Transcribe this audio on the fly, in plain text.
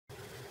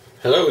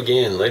Hello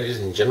again, ladies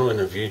and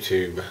gentlemen of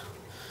YouTube.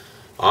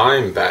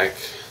 I'm back,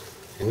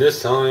 and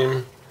this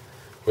time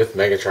with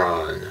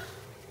Megatron.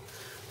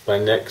 My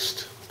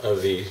next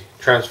of the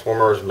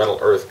Transformers Metal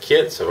Earth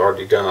kits. I've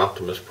already done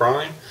Optimus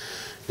Prime.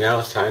 Now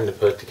it's time to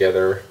put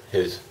together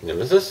his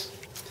nemesis,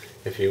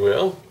 if you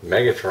will,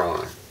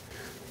 Megatron.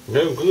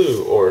 No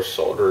glue or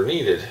solder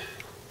needed.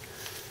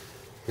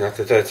 Not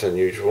that that's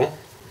unusual.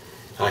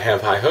 I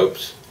have high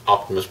hopes.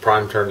 Optimus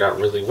Prime turned out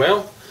really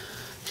well.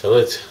 So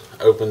let's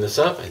open this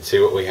up and see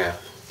what we have.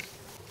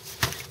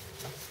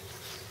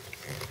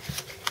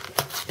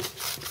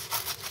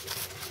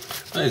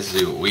 Let's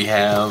see what we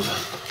have.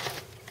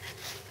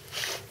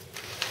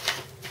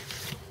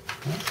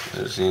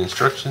 There's the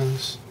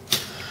instructions,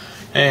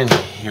 and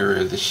here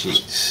are the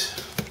sheets.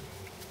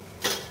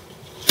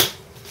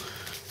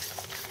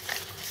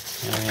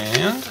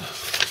 And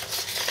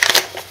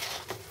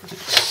it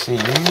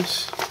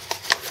seems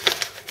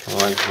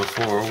like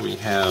before we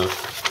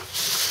have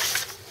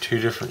two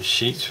different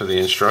sheets for the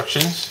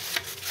instructions,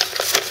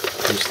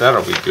 which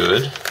that'll be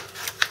good.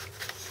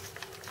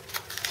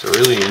 So I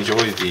really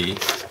enjoyed the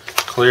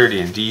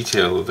clarity and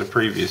detail of the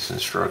previous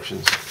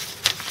instructions.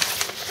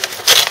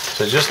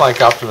 So just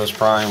like Optimus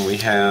Prime, we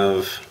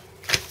have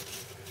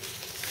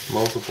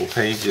multiple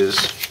pages.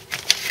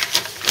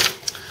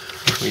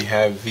 We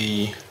have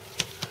the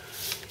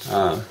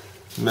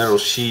metal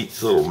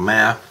sheet, little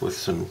map with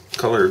some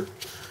colored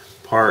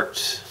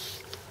parts,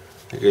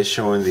 I guess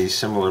showing these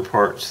similar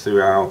parts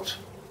throughout.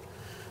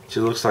 It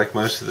looks like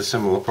most of the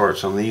similar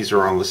parts on these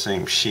are on the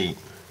same sheet.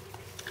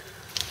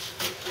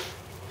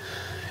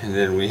 And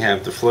then we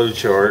have the flow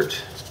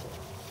chart,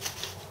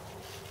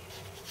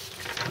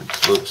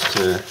 which looks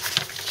to,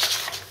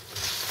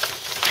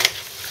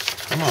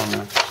 come on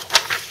now,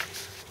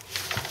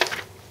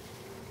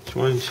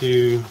 1,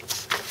 2,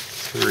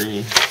 3,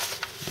 and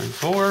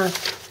 4,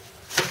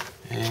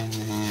 and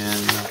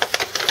then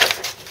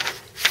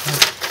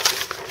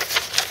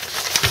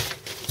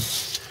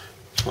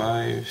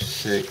 5,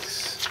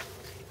 6,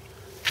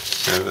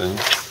 7,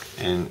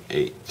 and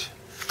 8.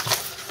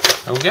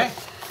 Okay.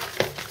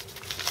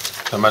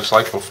 So much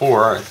like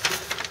before,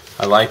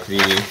 I like the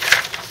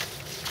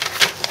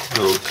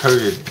little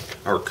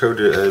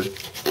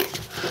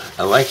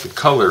I like the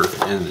color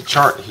in the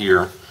chart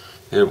here.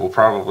 It will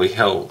probably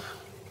help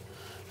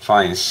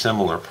find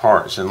similar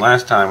parts. And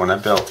last time when I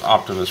built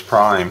Optimus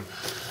Prime,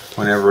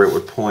 whenever it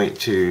would point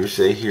to,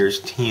 say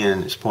here's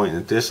 10, it's pointing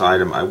at this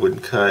item, I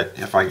wouldn't cut.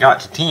 If I got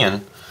to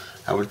 10,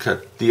 I would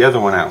cut the other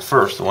one out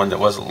first, the one that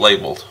wasn't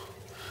labeled,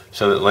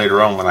 so that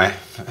later on when I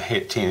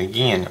hit 10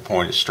 again, it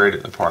pointed straight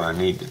at the part I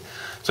needed.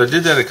 So I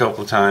did that a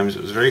couple of times.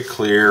 It was very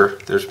clear.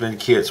 There's been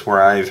kits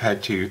where I've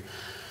had to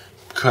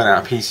cut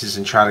out pieces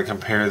and try to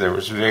compare. They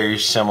was very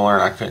similar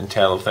and I couldn't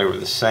tell if they were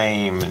the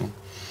same, and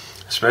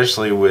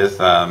especially with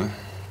the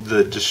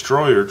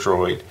Destroyer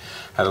droid,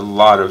 had a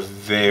lot of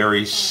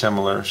very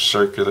similar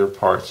circular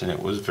parts and it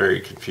was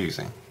very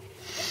confusing.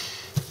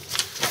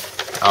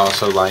 I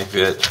also like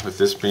that with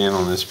this being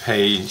on this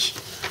page,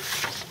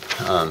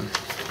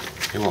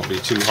 it won't be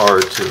too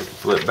hard to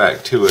flip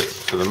back to it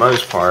for the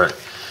most part,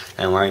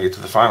 and when I get to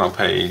the final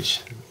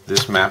page,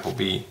 this map will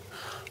be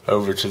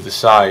over to the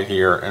side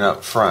here and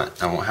up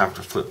front. I won't have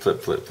to flip.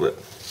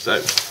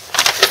 So,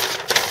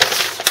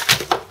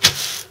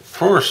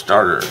 for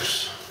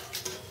starters,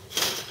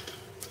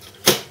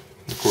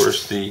 of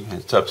course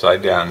it's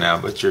upside down now,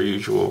 but your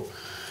usual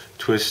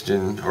twist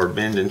or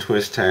bend and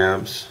twist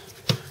tabs,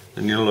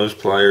 the needle nose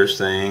pliers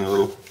thing, a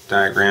little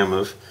diagram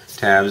of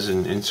tabs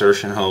and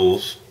insertion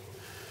holes,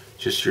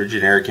 just your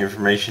generic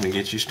information to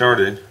get you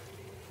started.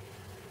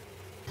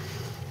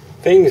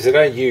 Things that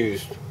I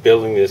used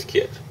building this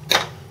kit.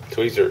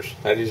 Tweezers,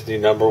 that is the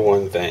number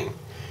one thing.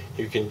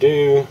 You can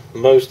do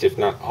most, if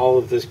not all,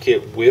 of this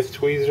kit with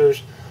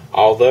tweezers,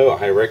 although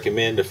I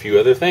recommend a few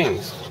other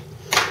things.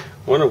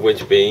 One of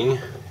which being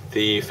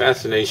the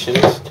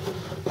Fascinations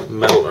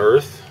Metal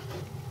Earth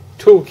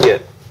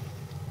Toolkit.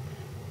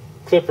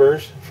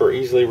 Clippers for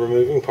easily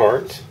removing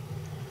parts,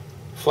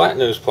 flat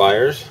nose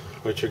pliers,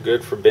 which are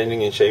good for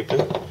bending and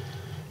shaping,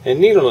 and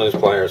needle nose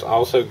pliers,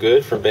 also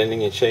good for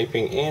bending and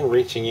shaping and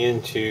reaching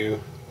into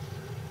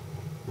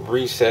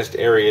recessed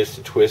areas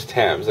to twist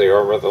tabs. They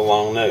are rather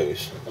long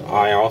nose.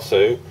 I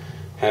also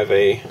have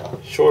a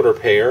shorter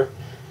pair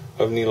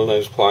of needle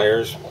nose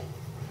pliers.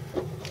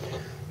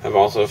 I've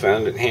also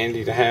found it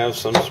handy to have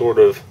some sort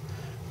of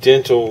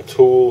dental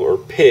tool or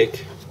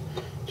pick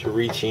to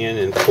reach in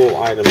and pull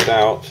items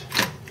out.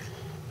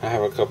 I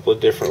have a couple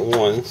of different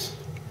ones,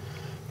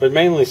 but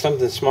mainly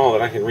something small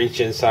that I can reach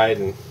inside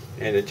and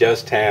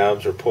adjust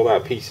tabs or pull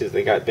out pieces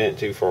that got bent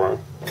too far.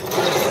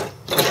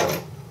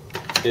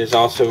 It is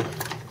also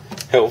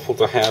helpful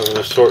to have an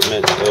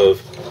assortment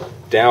of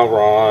dowel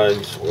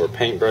rods or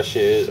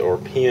paintbrushes or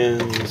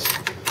pins.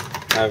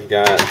 I've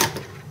got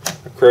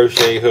a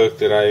crochet hook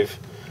that I've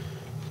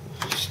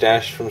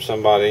stashed from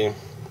somebody,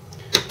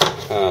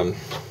 the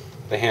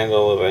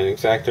handle of an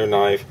X-Acto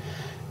knife,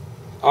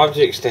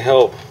 objects to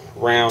help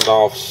round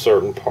off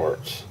certain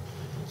parts.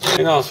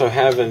 And also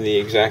having the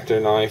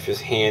X-Acto knife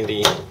is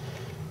handy,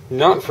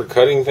 not for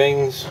cutting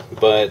things,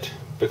 but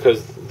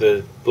because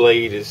the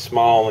blade is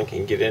small and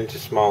can get into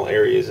small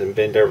areas and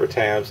bend over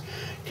tabs.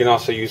 You can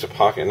also use a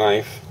pocket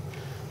knife.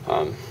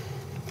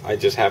 I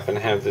just happen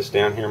to have this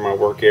down here in my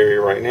work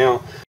area right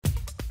now.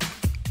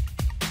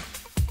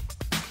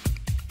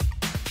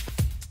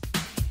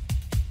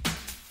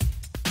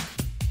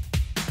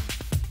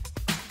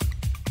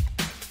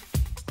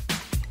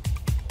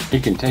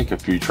 It can take a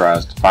few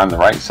tries to find the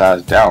right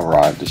size dowel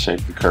rod to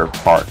shape the curved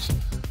parts.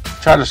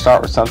 Try to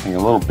start with something a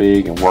little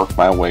big and work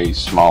my way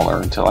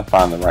smaller until I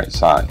find the right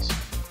size.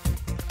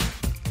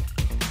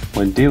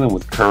 When dealing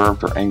with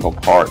curved or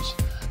angled parts,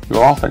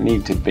 you'll often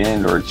need to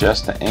bend or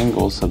adjust the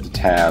angles of the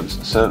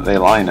tabs so that they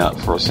line up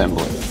for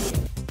assembly.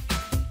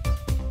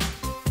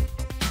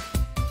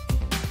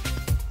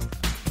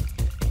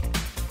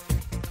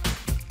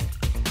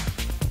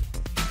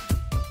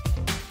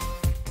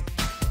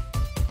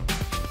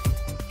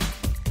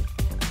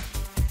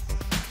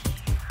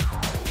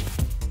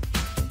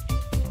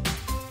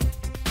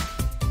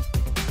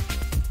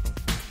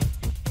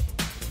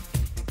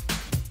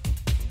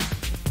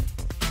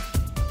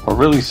 For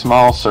really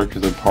small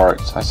circular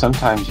parts, I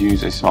sometimes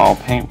use a small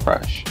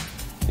paintbrush.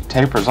 It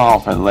tapers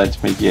off and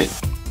lets me get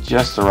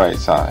just the right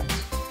size.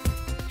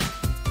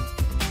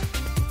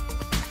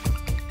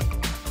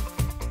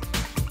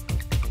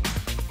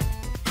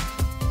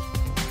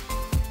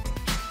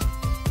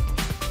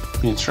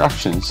 The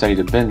instructions say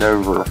to bend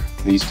over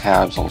these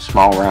tabs on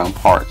small round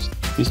parts.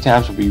 These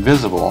tabs will be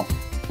visible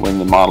when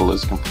the model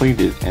is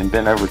completed, and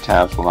bent over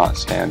tabs will not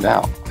stand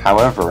out.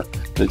 However,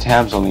 the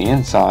tabs on the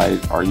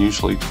inside are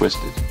usually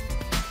twisted.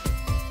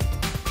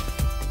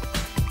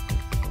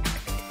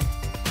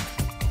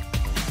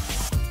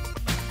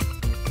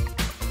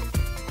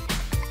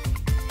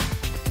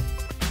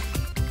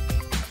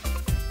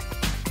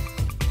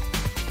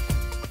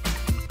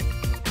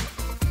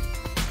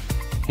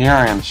 Here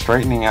I am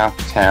straightening out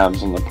the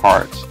tabs on the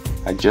parts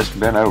I just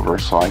bent over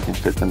so I can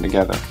fit them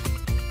together.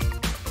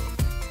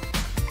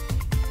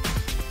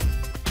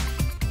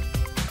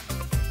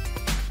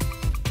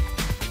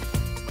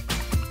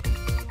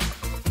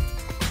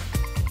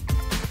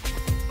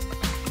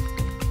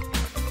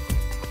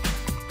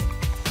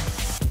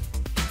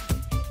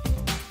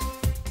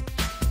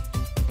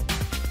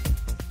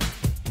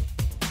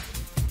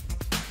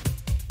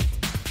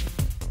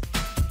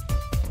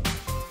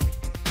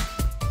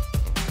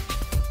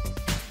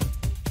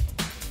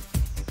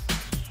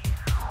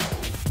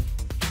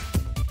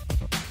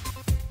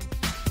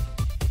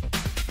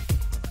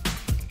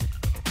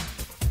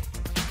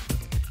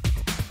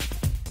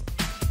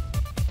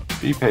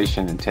 Be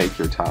patient and take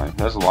your time.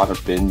 There's a lot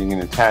of bending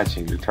and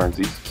attaching that turns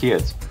these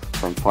kits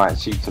from flat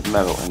sheets of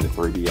metal into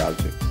 3D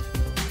objects.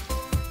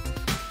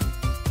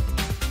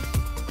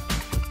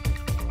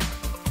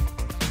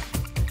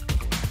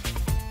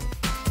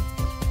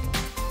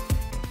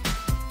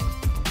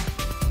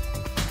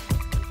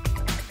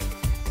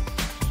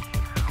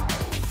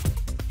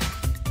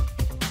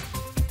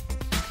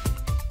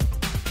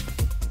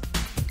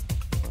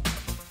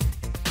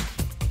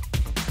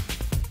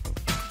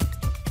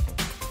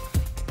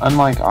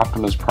 Unlike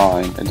Optimus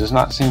Prime, it does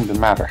not seem to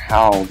matter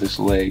how this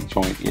leg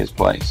joint is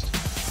placed.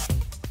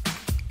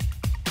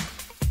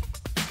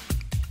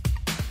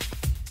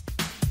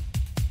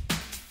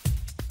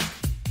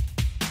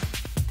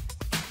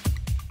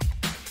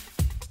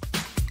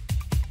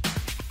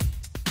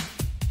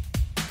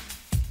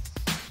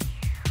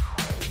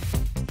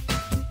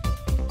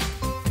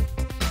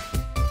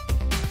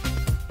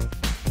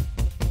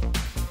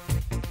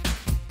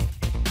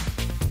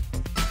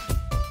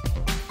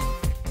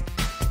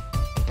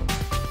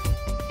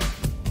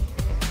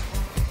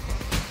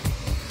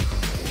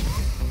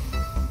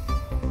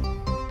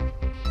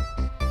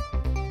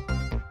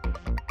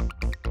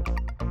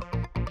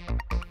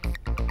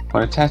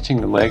 When attaching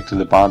the leg to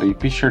the body,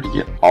 be sure to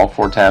get all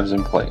 4 tabs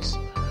in place.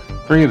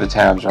 3 of the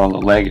tabs are on the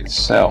leg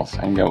itself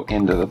and go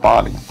into the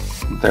body.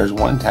 There's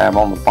 1 tab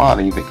on the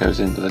body that goes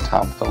into the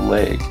top of the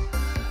leg.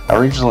 I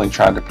originally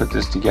tried to put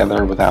this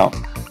together without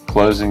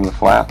closing the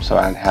flap so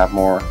I'd have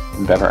more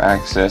and better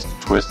access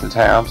to twist the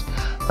tabs,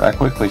 but I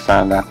quickly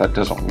found out that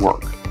doesn't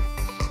work.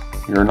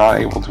 You're not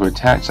able to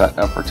attach that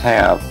upper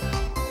tab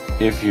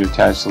if you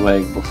attach the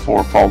leg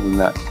before folding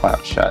that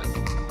flap shut.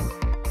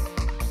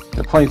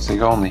 The plates that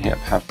go on the hip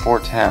have 4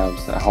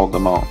 tabs that hold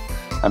them on.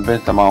 I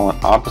bent them all in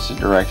opposite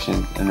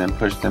directions and then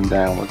pushed them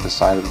down with the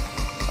side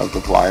of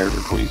the pliers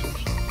or tweezers.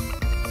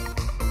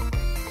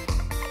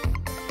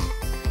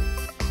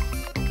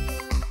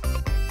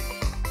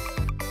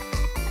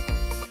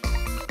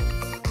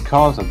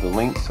 Because of the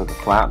lengths of the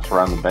flaps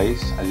around the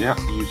base, I did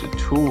not use a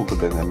tool to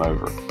bend them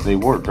over. They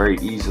work very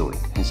easily.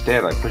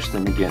 Instead, I pushed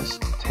them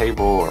against a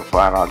table or a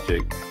flat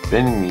object,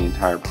 bending the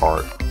entire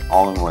part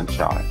all in one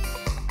shot.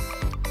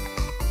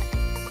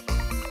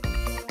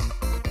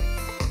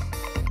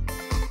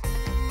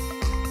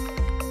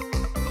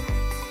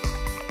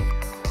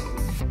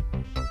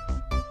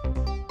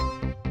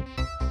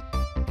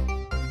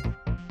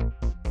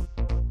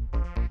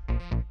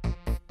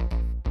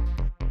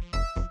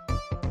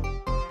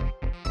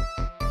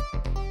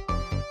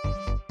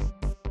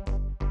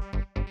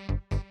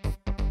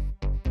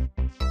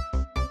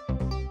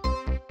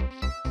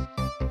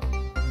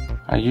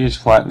 I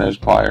used flat nose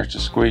pliers to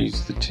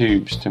squeeze the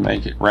tubes to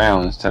make it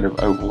round instead of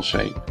oval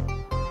shape.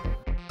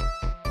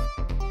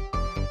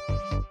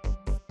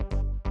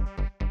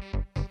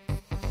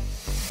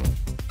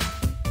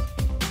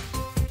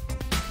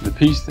 The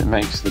piece that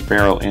makes the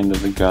barrel end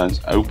of the gun's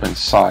open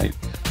sight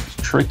is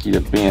tricky to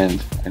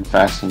bend and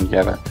fasten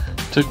together.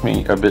 It took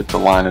me a bit to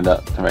line it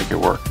up to make it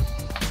work.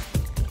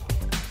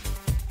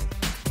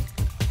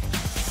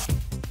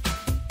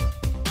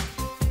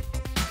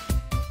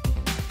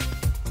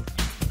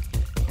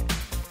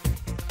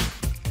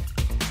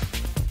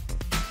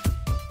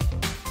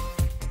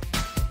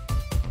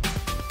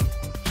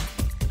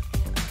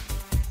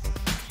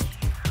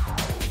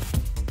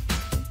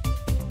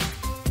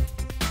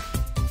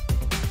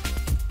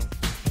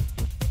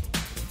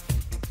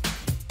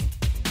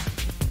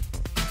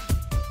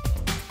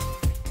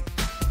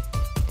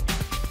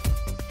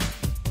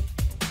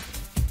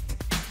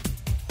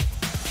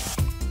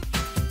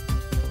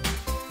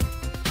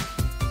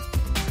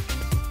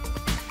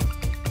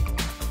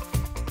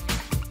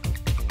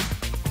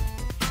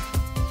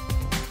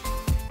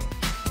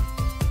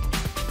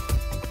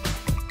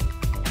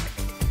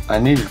 I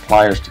needed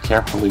pliers to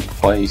carefully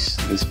place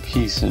this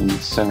piece in the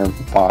center of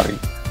the body.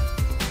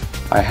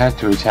 I had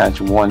to attach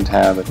one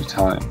tab at a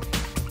time.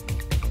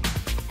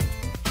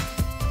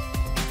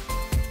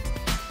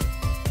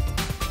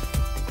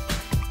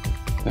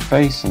 The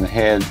face and the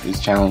head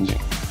is challenging.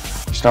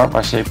 You start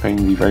by shaping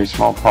the very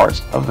small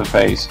parts of the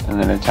face and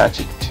then attach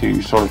it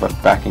to sort of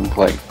a backing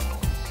plate.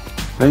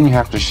 Then you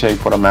have to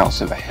shape what amounts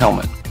to the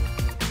helmet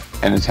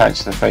and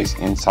attach the face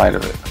inside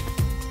of it.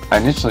 I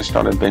initially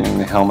started bending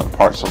the helmet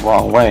parts the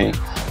wrong way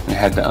and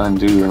had to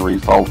undo and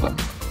refold them.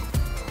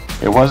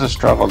 It was a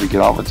struggle to get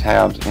all the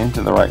tabs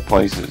into the right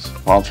places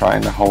while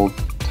trying to hold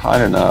tight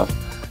enough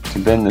to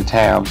bend the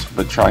tabs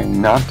but trying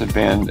not to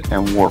bend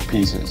and warp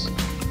pieces.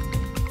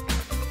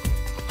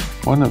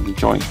 One of the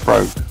joints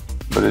broke,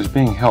 but is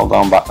being held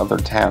on by other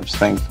tabs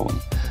thankfully,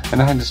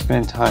 and I had to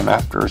spend time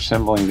after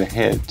assembling the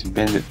head to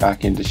bend it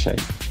back into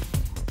shape.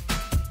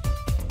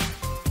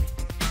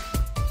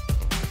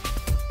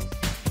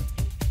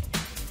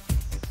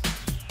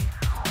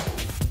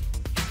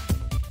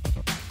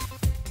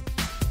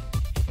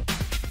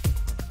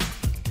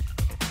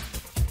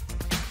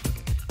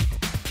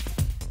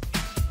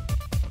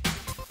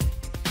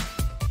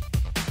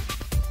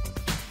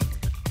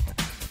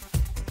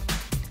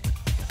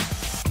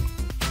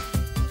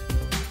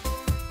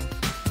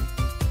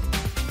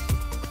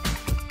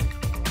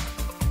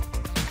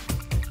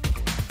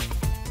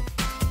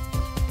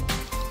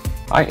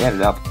 I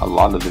edit out a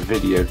lot of the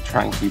video to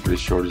try and keep it as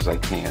short as I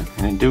can,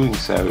 and in doing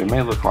so it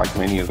may look like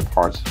many of the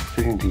parts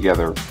fitting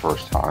together the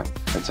first time.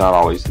 It's not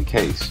always the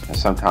case. I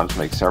sometimes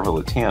make several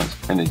attempts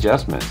and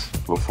adjustments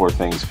before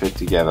things fit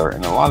together,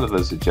 and a lot of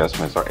those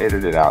adjustments are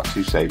edited out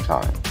to save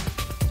time.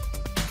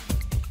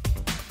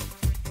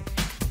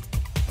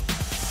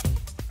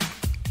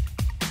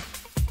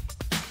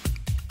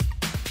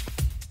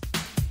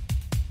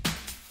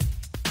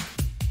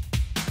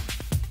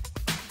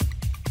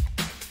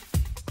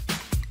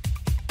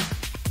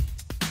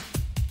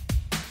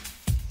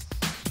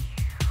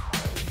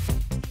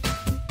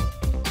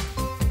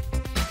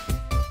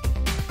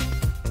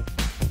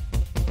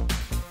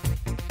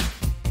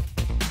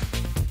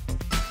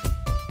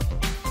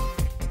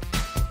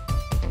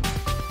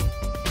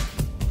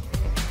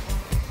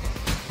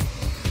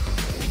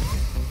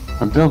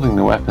 When building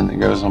the weapon that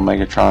goes on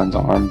Megatron's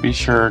arm, be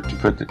sure to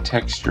put the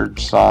textured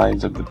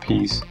sides of the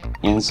piece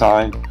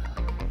inside.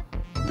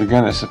 The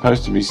gun is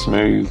supposed to be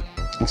smooth,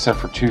 except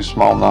for two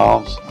small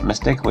knobs. I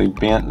mistakenly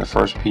bent the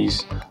first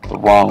piece the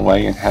wrong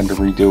way and had to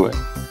redo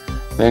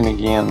it. Then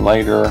again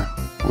later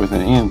with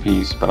an end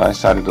piece, but I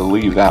decided to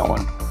leave that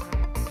one.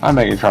 My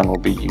Megatron will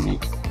be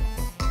unique.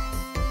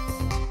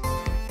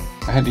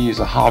 I had to use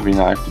a hobby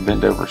knife to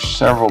bend over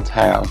several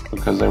tabs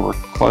because they were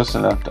close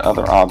enough to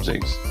other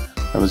objects.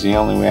 That was the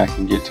only way I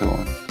could get to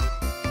them.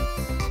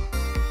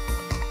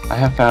 I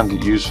have found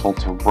it useful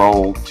to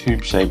roll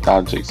tube-shaped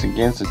objects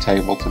against the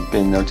table to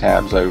bend their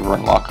tabs over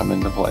and lock them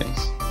into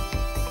place.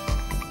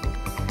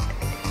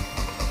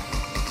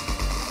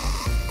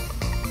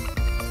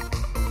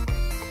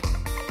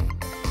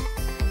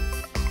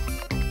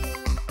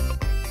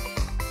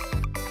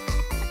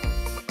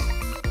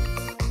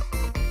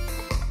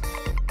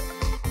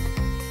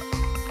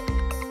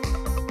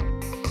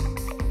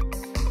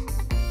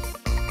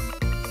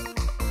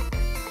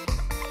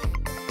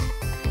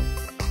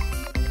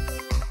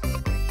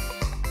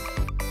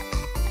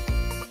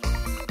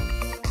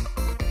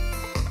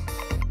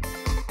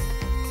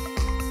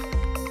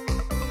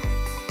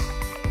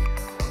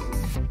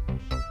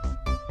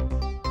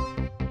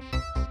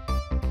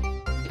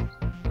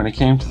 When it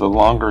came to the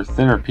longer,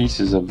 thinner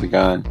pieces of the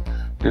gun,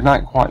 I did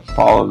not quite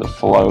follow the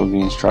flow of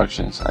the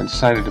instructions. I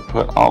decided to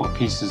put all the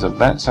pieces of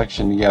that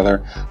section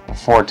together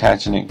before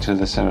attaching it to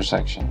the center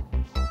section.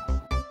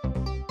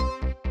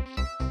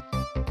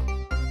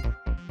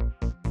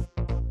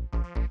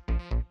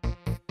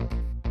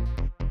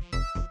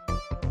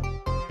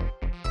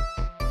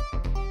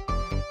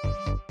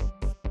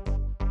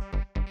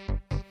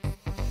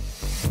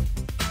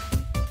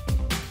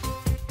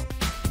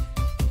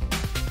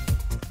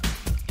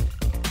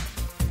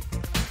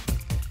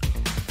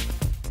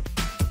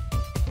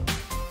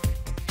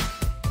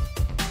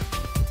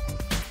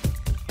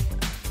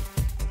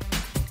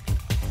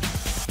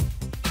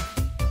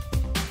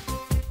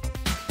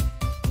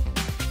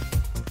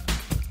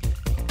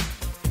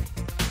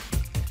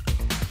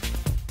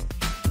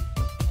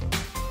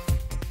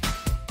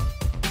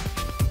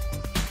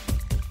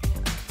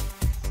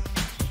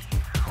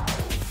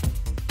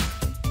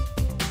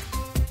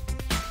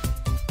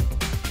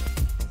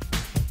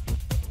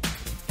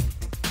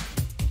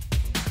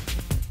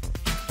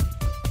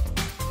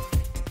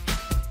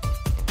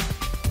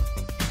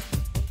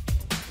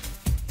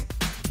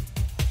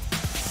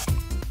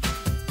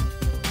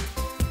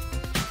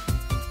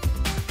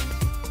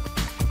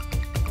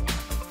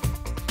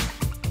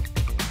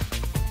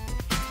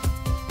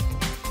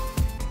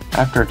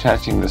 After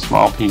attaching the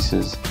small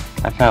pieces,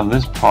 I found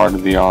this part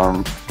of the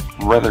arm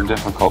rather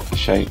difficult to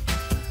shape.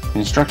 The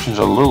instructions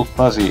are a little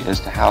fuzzy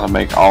as to how to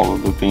make all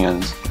of the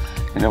bends,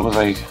 and it was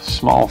a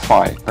small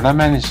fight, but I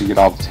managed to get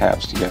all the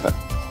tabs together.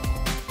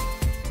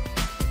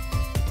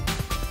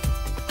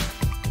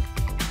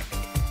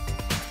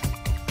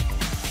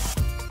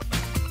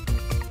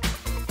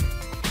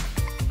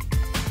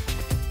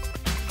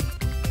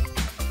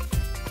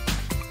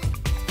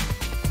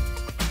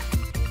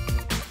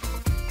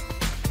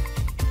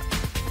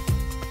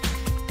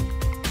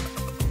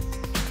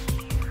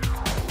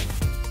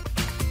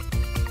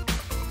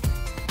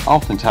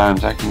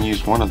 Oftentimes I can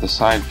use one of the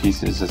side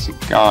pieces as a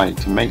guide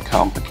to make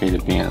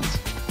complicated bends,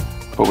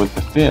 but with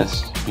the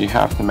fist you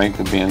have to make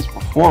the bends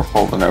before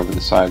folding over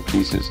the side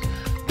pieces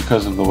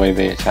because of the way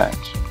they attach.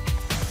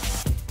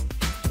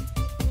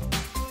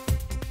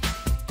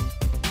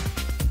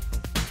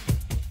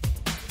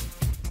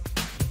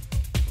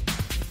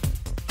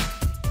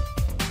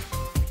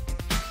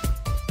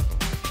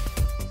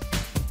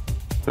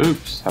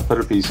 Oops, I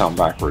put a piece on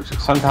backwards.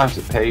 Sometimes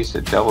it pays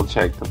to double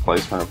check the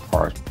placement of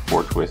parts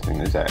before twisting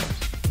the tabs.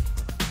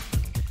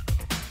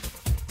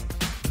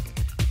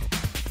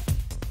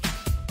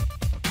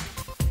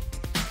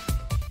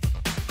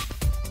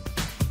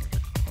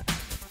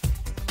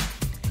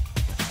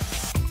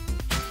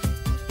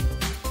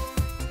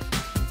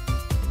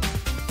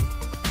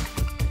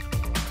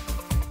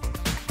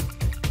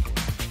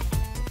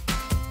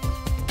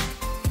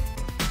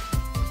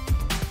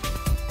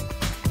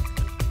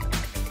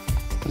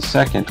 The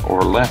second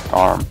or left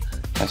arm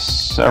has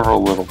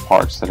several little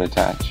parts that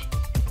attach.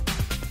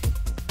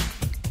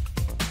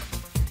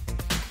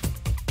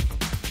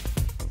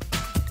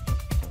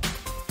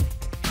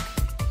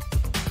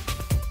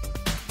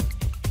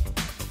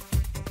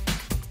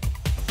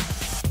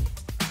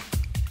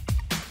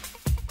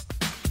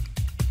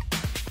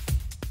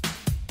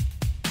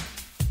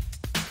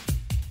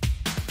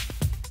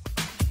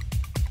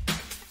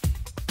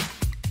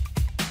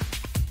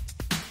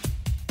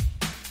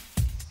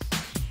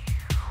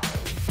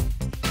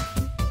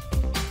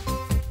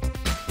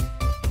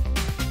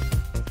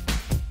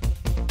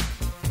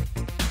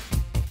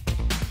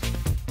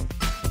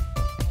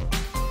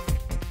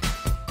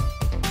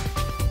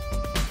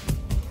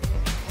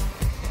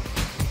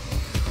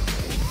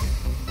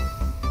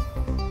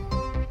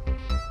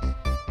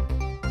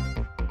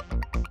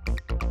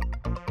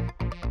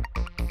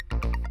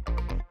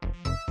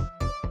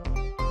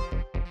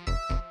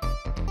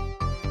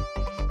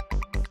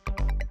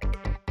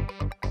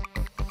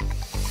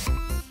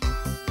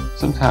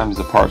 Sometimes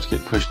the parts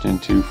get pushed in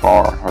too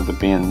far, or the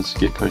bends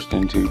get pushed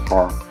in too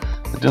far.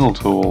 The dental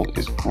tool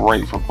is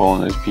great for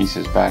pulling those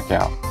pieces back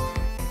out.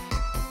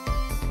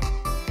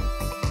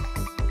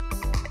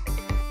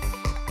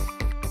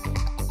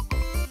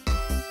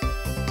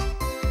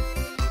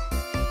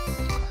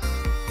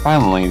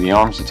 Finally, the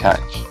arms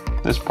attach.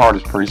 This part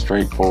is pretty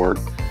straightforward.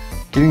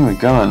 Getting the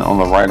gun on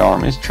the right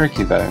arm is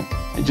tricky though.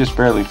 It just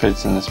barely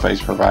fits in the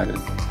space provided.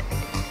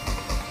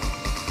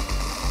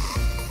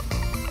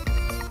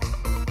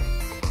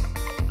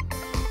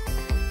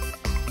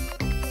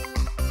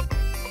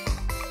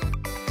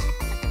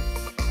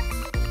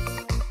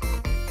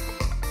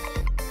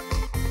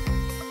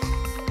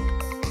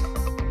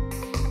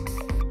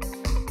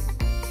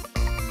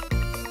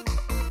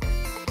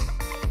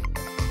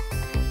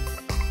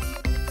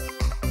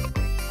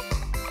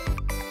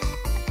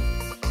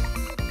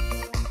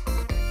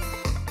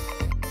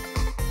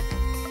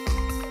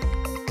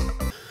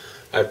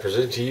 I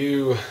present to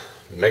you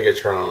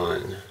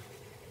Megatron.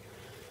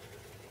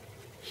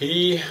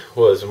 He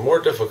was more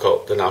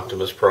difficult than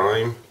Optimus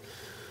Prime.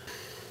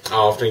 I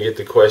often get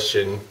the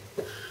question,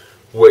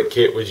 what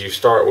kit would you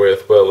start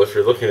with? Well, if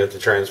you're looking at the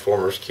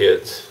Transformers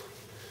kits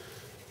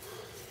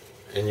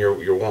and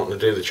you're wanting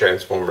to do the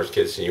Transformers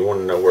kits and you want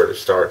to know where to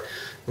start,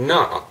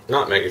 not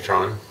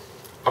Megatron.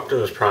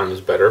 Optimus Prime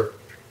is better.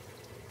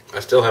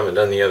 I still haven't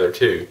done the other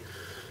two,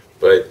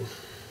 but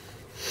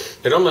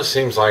it almost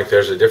seems like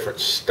there's a different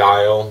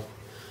style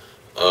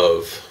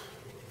of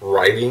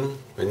writing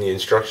in the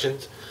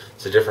instructions.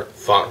 It's a different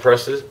thought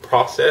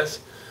process.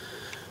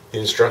 The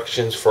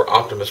instructions for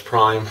Optimus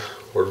Prime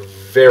were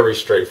very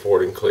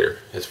straightforward and clear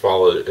as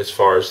far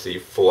as the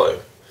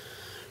flow.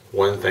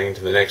 One thing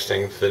to the next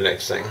thing to the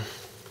next thing.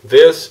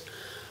 This,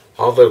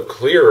 although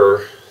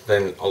clearer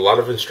than a lot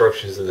of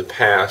instructions in the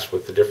past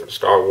with the different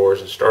Star Wars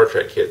and Star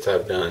Trek kits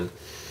I've done,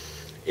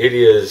 it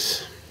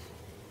is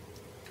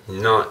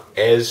not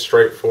as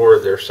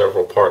straightforward. There are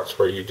several parts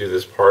where you do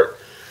this part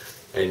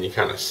and you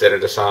kind of set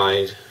it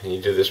aside, and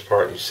you do this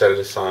part and you set it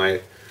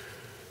aside,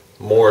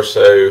 more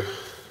so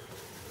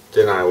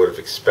than I would have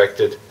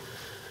expected.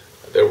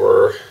 There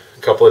were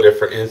a couple of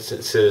different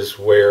instances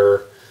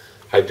where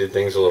I did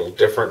things a little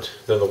different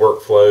than the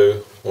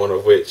workflow, one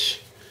of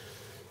which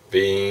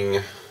being,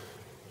 I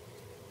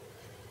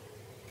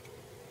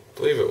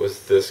believe it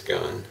was this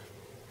gun.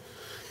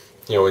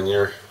 You know, when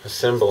you're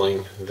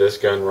assembling this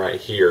gun right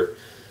here,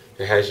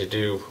 it has you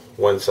do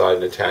one side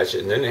and attach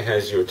it, and then it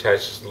has you attach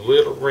this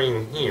little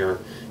ring here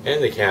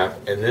and the cap,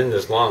 and then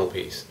this long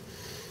piece.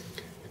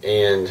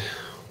 And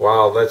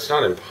while that's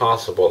not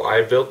impossible,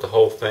 I built the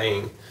whole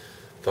thing,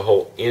 the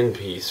whole end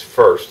piece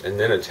first, and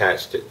then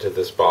attached it to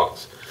this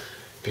box,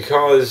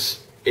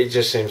 because it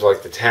just seems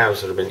like the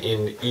tabs would have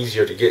been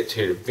easier to get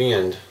to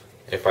bend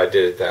if I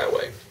did it that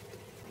way.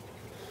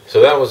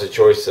 So that was a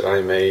choice that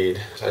I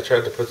made. I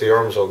tried to put the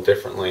arms on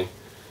differently.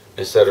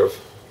 Instead of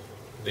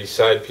these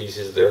side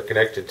pieces they're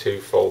connected to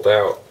fold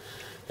out,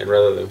 and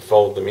rather than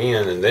fold them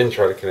in and then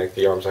try to connect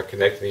the arms, I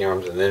connected the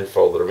arms and then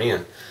folded them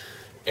in.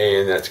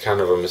 And that's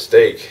kind of a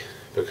mistake,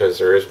 because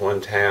there is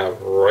one tab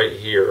right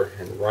here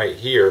and right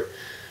here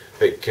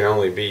that can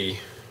only be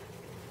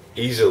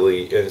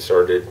easily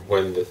inserted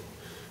when the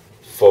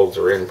folds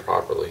are in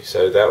properly.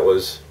 So that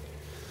was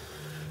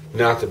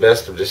not the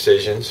best of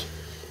decisions.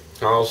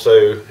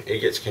 Also, it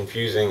gets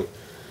confusing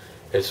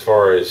as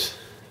far as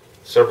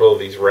several of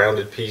these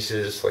rounded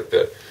pieces, like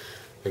the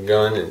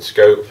gun and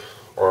scope,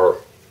 are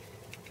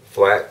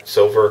flat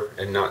silver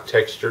and not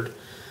textured.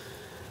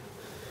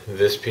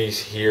 This piece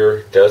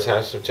here does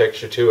have some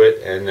texture to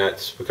it, and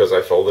that's because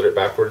I folded it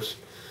backwards.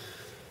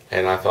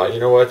 And I thought, you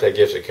know what, that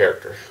gives it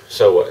character.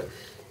 So what?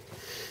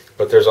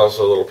 But there's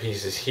also little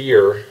pieces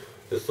here,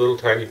 this little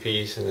tiny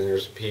piece, and then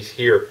there's a piece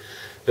here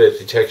that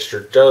the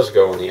texture does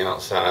go on the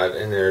outside,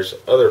 and there's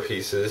other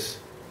pieces.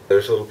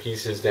 There's little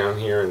pieces down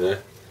here in the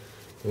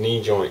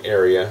knee joint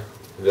area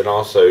that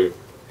also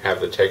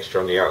have the texture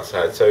on the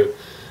outside. So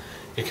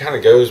it kind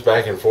of goes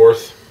back and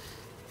forth.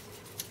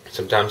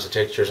 Sometimes the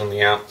texture's on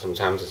the out,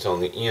 sometimes it's on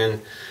the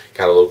in.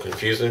 Got a little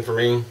confusing for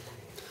me.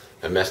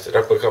 I messed it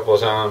up a couple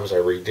of times. I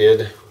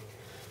redid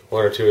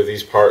one or two of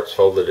these parts,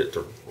 folded it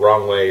the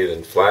wrong way,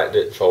 then flattened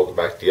it and folded it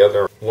back the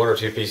other. One or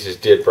two pieces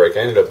did break. I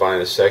ended up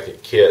buying a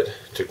second kit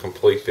to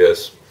complete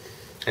this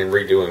and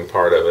redoing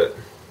part of it.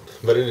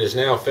 But it is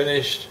now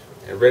finished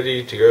and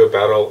ready to go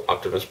battle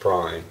Optimus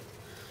Prime.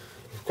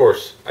 Of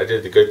course, I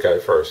did the good guy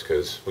first,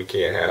 because we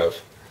can't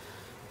have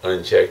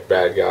unchecked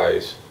bad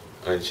guys,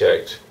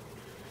 unchecked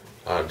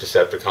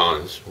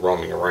Decepticons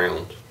roaming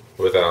around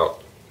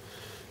without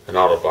an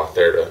Autobot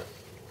there to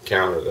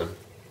counter them.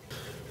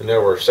 And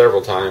there were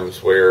several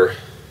times where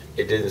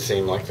it didn't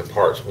seem like the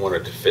parts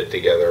wanted to fit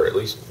together, at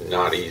least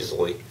not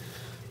easily.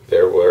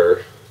 There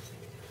were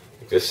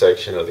this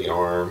section of the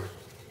arm,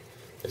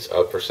 this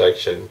upper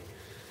section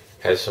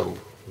has some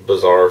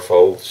bizarre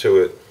folds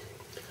to it,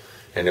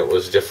 and it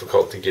was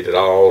difficult to get it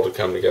all to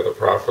come together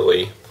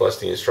properly. Plus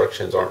the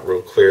instructions aren't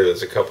real clear.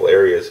 There's a couple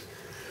areas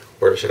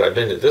where should I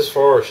bend it this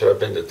far or should I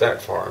bend it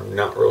that far? I'm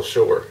not real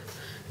sure,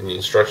 and the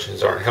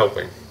instructions aren't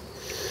helping.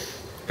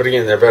 But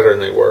again, they're better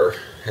than they were.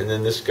 And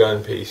then this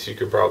gun piece, you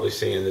could probably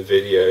see in the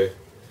video,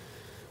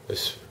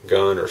 this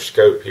gun or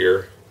scope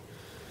here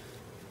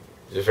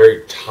is a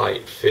very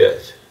tight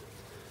fit,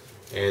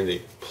 and the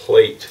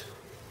plate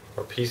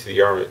or piece of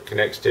the arm it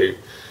connects to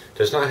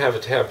does not have a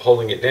tab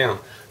holding it down,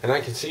 and I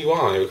can see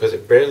why, because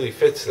it barely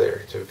fits there.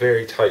 It's a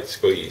very tight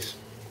squeeze.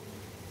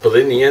 But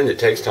in the end, it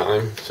takes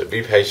time, so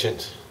be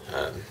patient.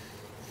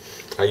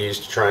 I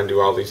used to try and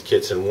do all these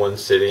kits in one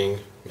sitting,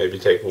 maybe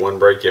take one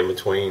break in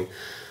between.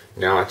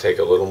 Now I take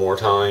a little more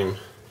time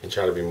and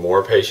try to be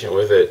more patient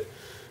with it,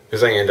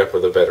 because I end up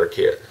with a better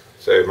kit.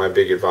 So my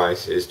big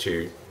advice is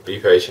to be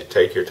patient,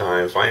 take your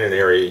time, find an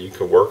area you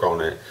can work on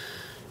it,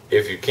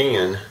 if you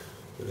can,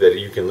 that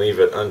you can leave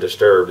it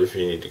undisturbed if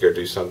you need to go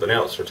do something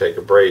else or take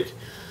a break.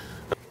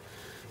 If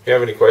you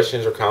have any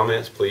questions or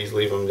comments, please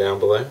leave them down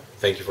below.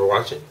 Thank you for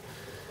watching.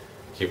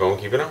 Keep on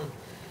keeping on.